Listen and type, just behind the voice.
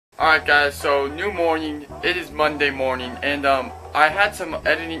Alright guys, so new morning, it is Monday morning, and I had some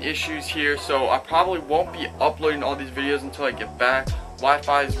editing issues here, so I probably won't be uploading all these videos until I get back.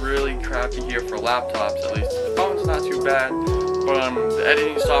 Wi-Fi is really crappy here for laptops, at least. The phone's not too bad, but the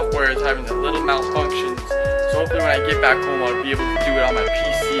editing software is having a little malfunctions, so hopefully when I get back home I'll be able to do it on my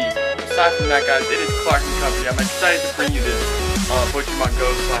PC. Aside from that guys, it is Clark & Company. I'm excited to bring you this Pokemon Go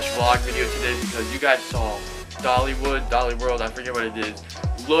 / vlog video today because you guys saw Dollywood, Dolly World, I forget what it is,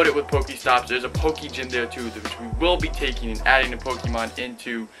 loaded with Pokestops. There's a Poke Gym there too, which we will be taking and adding a Pokemon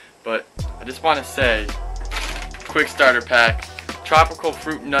into. But I just want to say, quick starter pack, Tropical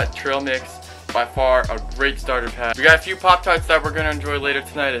Fruit Nut Trail Mix, by far a great starter pack. We got a few Pop-Tarts that we're going to enjoy later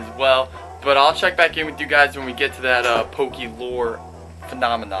tonight as well, but I'll check back in with you guys when we get to that Poke Lore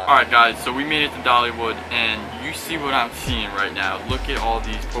phenomenon. Alright guys, so we made it to Dollywood, and you see what I'm seeing right now. Look at all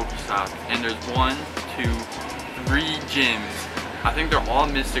these Pokestops, and there's 1, 2, 3 gyms. I think they're all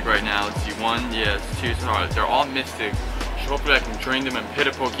Mystic right now. Let's see, 1, yes, 2, sorry, they're all Mystic. So hopefully I can train them and pit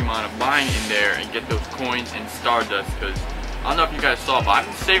a Pokemon of mine in there and get those coins and Stardust, because I don't know if you guys saw, but I've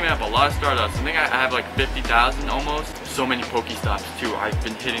been saving up a lot of Stardust. I think I have like 50,000 almost. So many Pokestops too. I've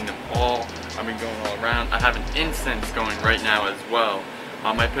been hitting them all. I've been going all around. I have an incense going right now as well.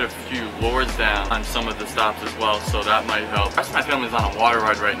 I might put a few lures down on some of the stops as well, so that might help. The rest of my family's on a water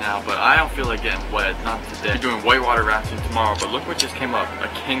ride right now, but I don't feel like getting wet, not today. We're doing whitewater rafting tomorrow, but look what just came up, a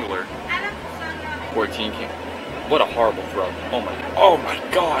Kingler. 14 King. What a horrible throw. Oh my god. Oh my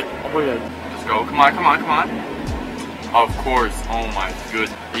god. Let's go, come on, come on, come on. Of course, oh my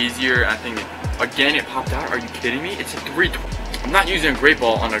goodness. Easier, I think, again it popped out, are you kidding me? It's a 320. I'm not using a Great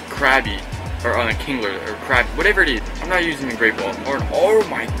Ball on a Krabby. Or on a Kingler, or Krabby, whatever it is. I'm not using a Great Ball. Or an, oh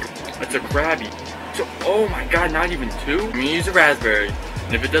my god, it's a Krabby. So, oh my god, not even 2? I'm gonna use a Raspberry,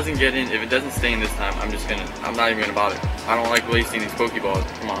 and if it doesn't get in, if it doesn't stay in this time, I'm not even gonna bother. I don't like wasting these Pokeballs.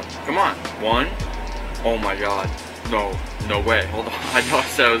 Come on, come on. 1. Oh my god. No, no way. Hold on, I know I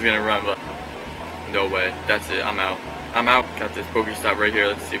said I was gonna run, but no way. That's it, I'm out. I'm out. Got this Pokestop right here,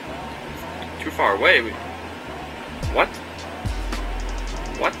 let's see. Too far away. What?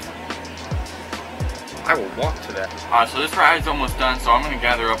 What? I will walk to that. Alright, so this ride is almost done, so I'm going to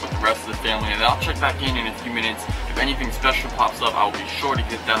gather up with the rest of the family, and then I'll check back in a few minutes. If anything special pops up, I'll be sure to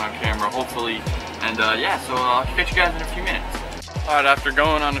get that on camera, hopefully. And yeah, so I'll catch you guys in a few minutes. Alright, after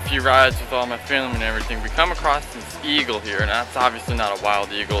going on a few rides with all my family and everything, we come across this eagle here, and that's obviously not a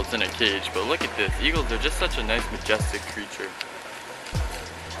wild eagle, it's in a cage, but look at this. Eagles are just such a nice, majestic creature.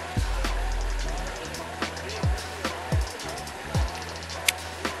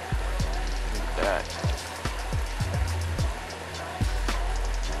 Look at that.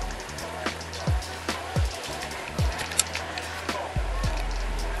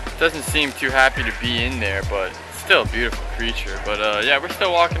 Doesn't seem too happy to be in there, but still a beautiful creature. But yeah, we're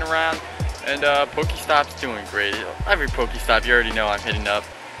still walking around, and Pokestop's doing great. Every Pokestop you already know I'm hitting up.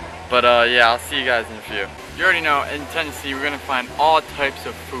 But yeah, I'll see you guys in a few. You already know in Tennessee we're gonna find all types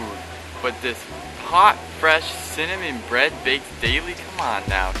of food, but this hot, fresh cinnamon bread baked daily, come on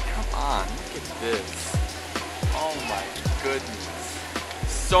now, come on, look at this. Oh my goodness.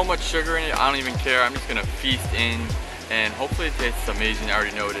 So much sugar in it, I don't even care. I'm just gonna feast in. And hopefully it tastes amazing. I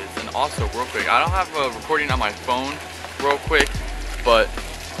already know it is. And also, real quick, I don't have a recording on my phone real quick, but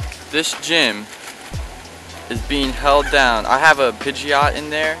this gym is being held down. I have a Pidgeot in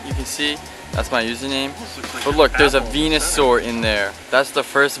there, you can see. That's my username. But look, there's a Venusaur in there. That's the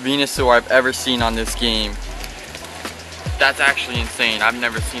first Venusaur I've ever seen on this game. That's actually insane. I've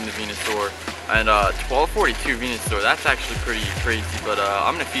never seen the Venusaur. And 1242 Venusaur, that's actually pretty crazy, but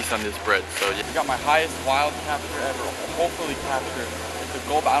I'm gonna feast on this bread. So yeah. We got my highest wild capture ever, hopefully capture. It's a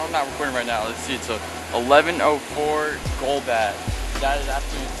Golbat. I'm not recording right now. Let's see, it's a 1104 Golbat. That is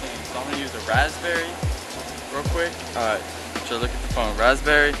absolutely insane. So I'm gonna use a Raspberry real quick. Alright, so look at the phone.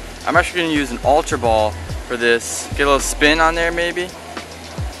 Raspberry. I'm actually gonna use an Ultra Ball for this. Get a little spin on there maybe.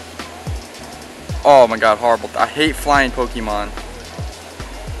 Oh my god, horrible. I hate flying Pokemon.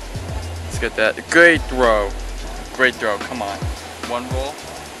 Get that. Great throw. Great throw. Come on. 1 roll.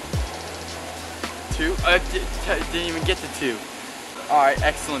 2. Didn't even get to 2. Alright,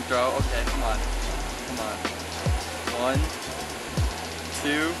 excellent throw. Okay, come on. Come on. 1,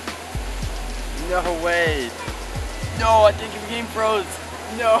 2. No way. No, I think the game froze.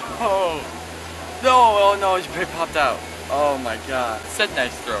 No. No. Oh no, it popped out. Oh my god. Said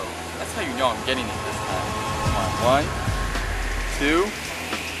nice throw. That's how you know I'm getting it this time. Come on. 1, 2.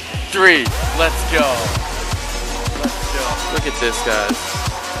 3. Let's go. Let's go. Look at this, guys.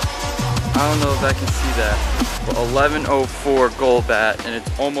 I don't know if I can see that. But 1104 Golbat, and it's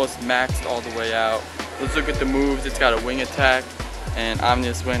almost maxed all the way out. Let's look at the moves. It's got a wing attack. and I'm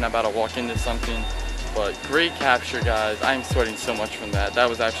just waiting about to walk into something. But great capture, guys. I'm sweating so much from that. That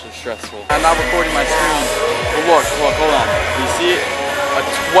was actually stressful. I'm not recording my screen. But look, hold on. You see it? A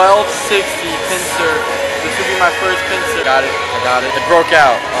 1260 pincer. This will be my first pincer. Got it. I got it. It broke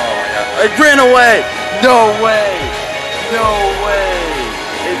out. Oh my god. It ran away. No way. No way.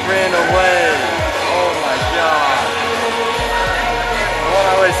 It ran away. Oh my god.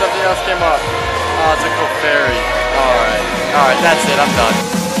 Oh wait, something else came up. Oh, it's a cool fairy. Alright. Alright, that's it. I'm done.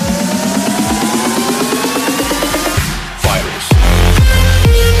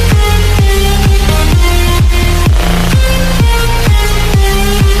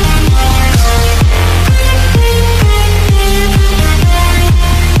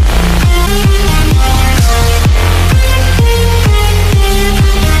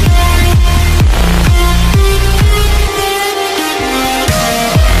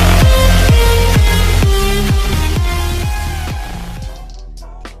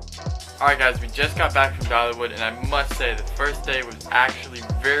 Alright guys, we just got back from Dollywood, and I must say the first day was actually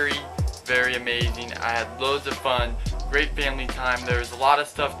very amazing. I had loads of fun, great family time. There was a lot of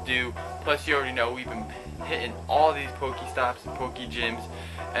stuff to do, plus you already know we've been hitting all these Pokestops and Poke Gyms.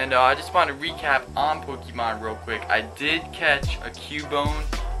 And I just want to recap on Pokemon real quick. I did catch a Cubone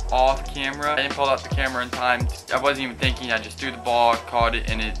off camera. I didn't pull out the camera in time. I wasn't even thinking, I just threw the ball, caught it,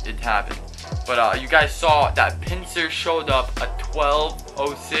 and it happened. But you guys saw that pincer showed up a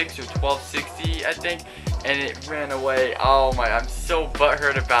 1206 or 1260, I think, and it ran away. Oh my, I'm so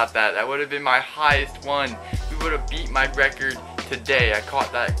butthurt about that. That would have been my highest one. We would have beat my record today. I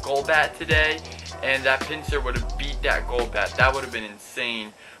caught that Golbat today, and that pincer would have beat that Golbat. That would have been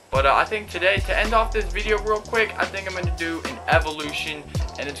insane. But I think today, to end off this video real quick, I think I'm going to do an evolution,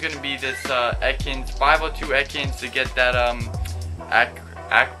 and it's going to be this Ekans, 502 Ekans to get that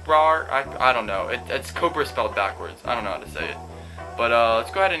Akbar, I don't know. It's Cobra spelled backwards. I don't know how to say it. But let's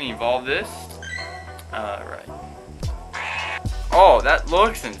go ahead and evolve this. Alright. Oh, that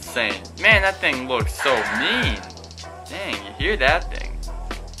looks insane. Man, that thing looks so mean. Dang, you hear that thing.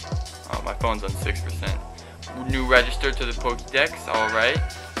 Oh, my phone's on 6%. New register to the Pokédex. Alright.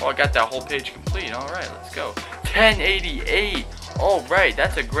 Oh, I got that whole page complete. Alright, let's go. 1088. Alright,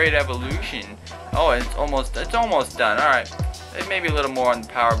 that's a great evolution. Oh, it's almost done. Alright. Maybe a little more on the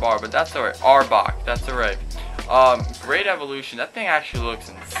power bar, but that's alright. Arbok, that's alright. Great evolution. That thing actually looks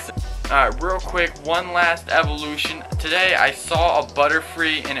insane. Alright, real quick, one last evolution. Today I saw a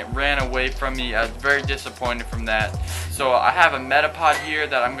Butterfree and it ran away from me. I was very disappointed from that. So I have a Metapod here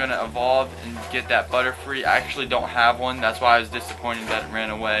that I'm gonna evolve and get that Butterfree. I actually don't have one. That's why I was disappointed that it ran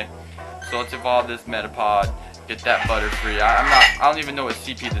away. So let's evolve this Metapod. Get that Butterfree. I don't even know what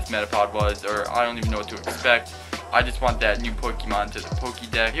CP this Metapod was, or I don't even know what to expect. I just want that new Pokemon to the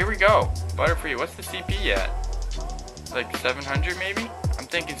Pokédex. Here we go. Butterfree. What's the CP at? Like 700 maybe? I'm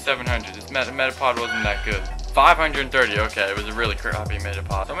thinking 700. This Metapod wasn't that good. 530. Okay, it was a really crappy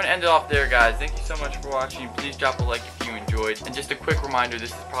Metapod. So I'm going to end it off there, guys. Thank you so much for watching. Please drop a like if you enjoyed. And just a quick reminder,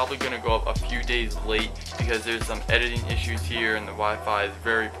 this is probably going to go up a few days late because there's some editing issues here and the Wi-Fi is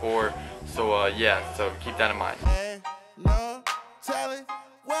very poor. So yeah, so keep that in mind. Ain't no telling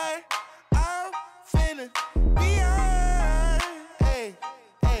what I'm finna beyond. Hey,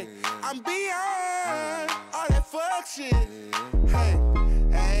 I'm beyond all that fuck shit. Hey,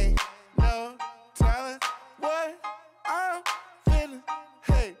 ain't no telling what I'm finna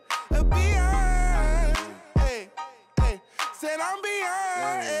beyond. Hey, said I'm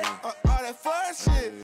beyond all that fuck shit.